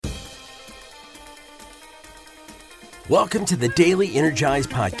Welcome to the Daily Energize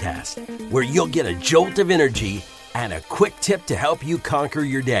Podcast, where you'll get a jolt of energy and a quick tip to help you conquer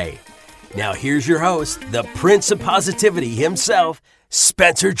your day. Now here's your host, the Prince of Positivity himself,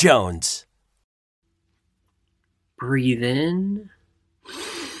 Spencer Jones. Breathe in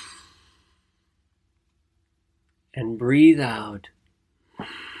and breathe out.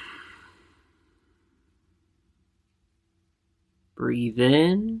 Breathe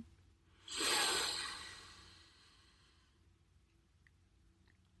in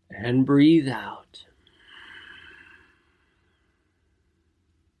and breathe out.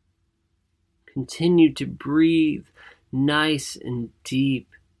 Continue to breathe nice and deep.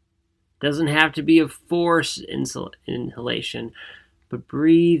 Doesn't have to be a forced inhalation, but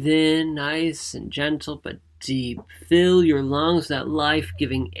breathe in nice and gentle but deep. Fill your lungs with that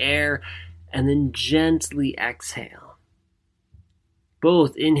life-giving air and then gently exhale.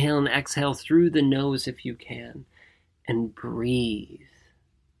 Both inhale and exhale through the nose if you can. And breathe.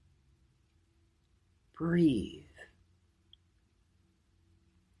 Breathe.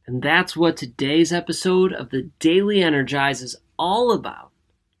 And that's what today's episode of the Daily Energize is all about.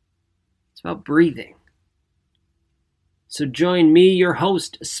 It's about breathing. So join me, your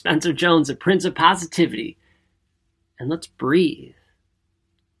host, Spencer Jones, the Prince of Positivity, and let's breathe.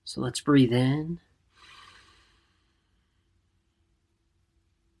 So let's breathe in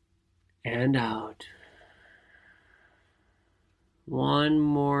and out. One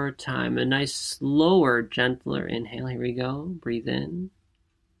more time. A nice, slower, gentler inhale. Here we go. Breathe in.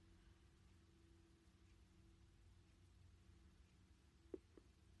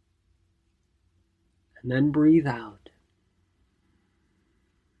 And then breathe out.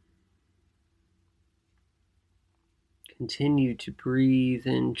 Continue to breathe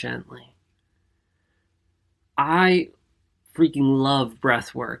in gently. I freaking love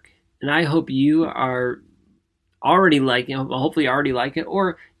breath work. And I hope you are already hopefully already like it,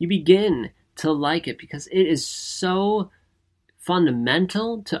 or you begin to like it because it is so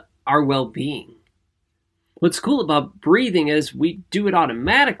fundamental to our well-being. What's cool about breathing is we do it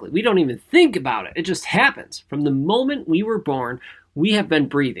automatically. We don't even think about it. It just happens. From the moment we were born, we have been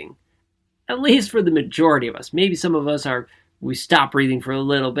breathing. At least for the majority of us. Maybe some of us we stop breathing for a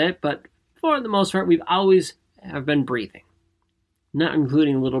little bit, but for the most part, we've always have been breathing. Not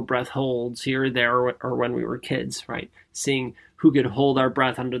including little breath holds here or there, or when we were kids, right? Seeing who could hold our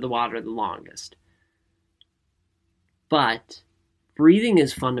breath under the water the longest. But breathing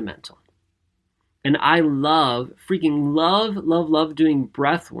is fundamental. And I love doing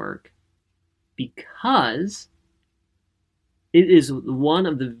breath work because it is one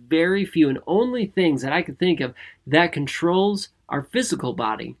of the very few and only things that I can think of that controls our physical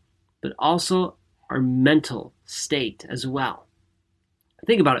body, but also our mental state as well.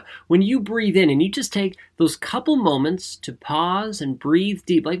 Think about it. When you breathe in and you just take those couple moments to pause and breathe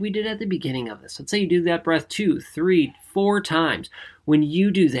deep, like we did at the beginning of this. Let's say you do that breath 2, 3, 4 times. When you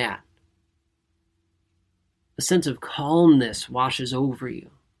do that, a sense of calmness washes over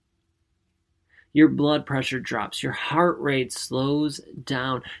you. Your blood pressure drops. Your heart rate slows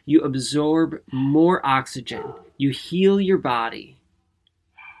down. You absorb more oxygen. You heal your body.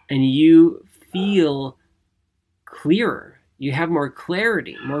 And you feel clearer. You have more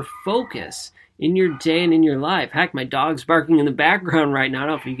clarity, more focus in your day and in your life. Heck, my dog's barking in the background right now. I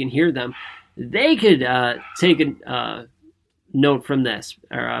don't know if you can hear them. They could take a note from this,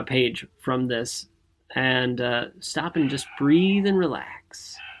 or a page from this, and stop and just breathe and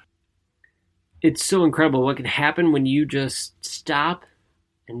relax. It's so incredible what can happen when you just stop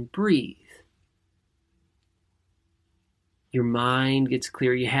and breathe. Your mind gets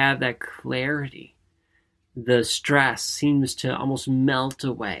clear. You have that clarity. The stress seems to almost melt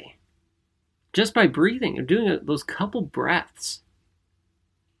away just by breathing and doing those couple breaths.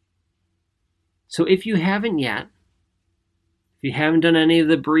 So if you haven't yet, if you haven't done any of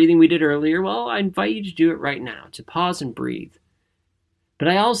the breathing we did earlier, well, I invite you to do it right now, to pause and breathe. But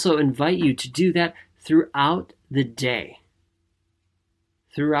I also invite you to do that throughout the day.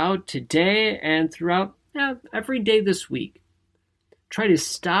 Throughout today and throughout every day this week. Try to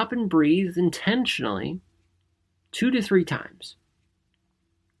stop and breathe intentionally 2 to 3 times.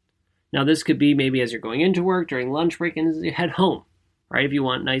 Now this could be maybe as you're going into work, during lunch break, and as you head home, right? If you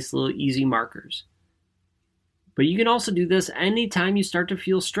want nice little easy markers. But you can also do this anytime you start to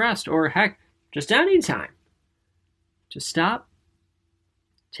feel stressed, or heck, just anytime. Just stop.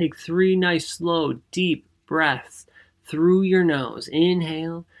 Take 3 nice, slow, deep breaths through your nose.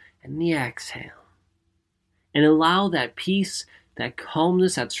 Inhale and the exhale. And allow that peace, that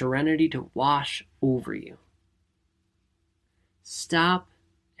calmness, that serenity to wash over you. Stop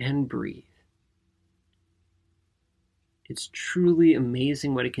and breathe. It's truly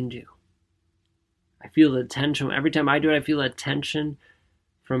amazing what it can do. I feel the tension. Every time I do it, I feel that tension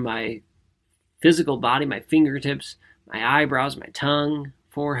from my physical body, my fingertips, my eyebrows, my tongue,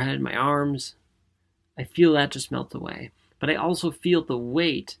 forehead, my arms. I feel that just melt away. But I also feel the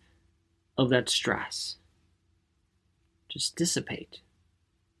weight of that stress just dissipate.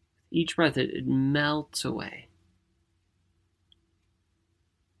 Each breath, it melts away.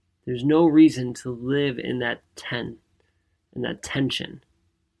 There's no reason to live in that tension,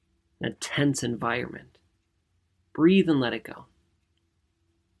 that tense environment. Breathe and let it go.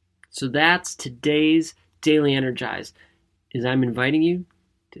 So that's today's Daily Energize, is I'm inviting you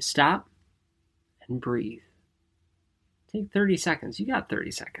to stop and breathe. Take 30 seconds. You got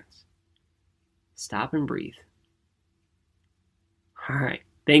 30 seconds. Stop and breathe. All right.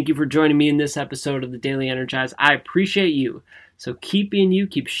 Thank you for joining me in this episode of the Daily Energize. I appreciate you. So keep being you,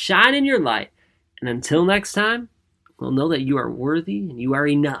 keep shining your light. And until next time, we'll know that you are worthy and you are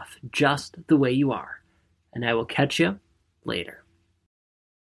enough just the way you are. And I will catch you later.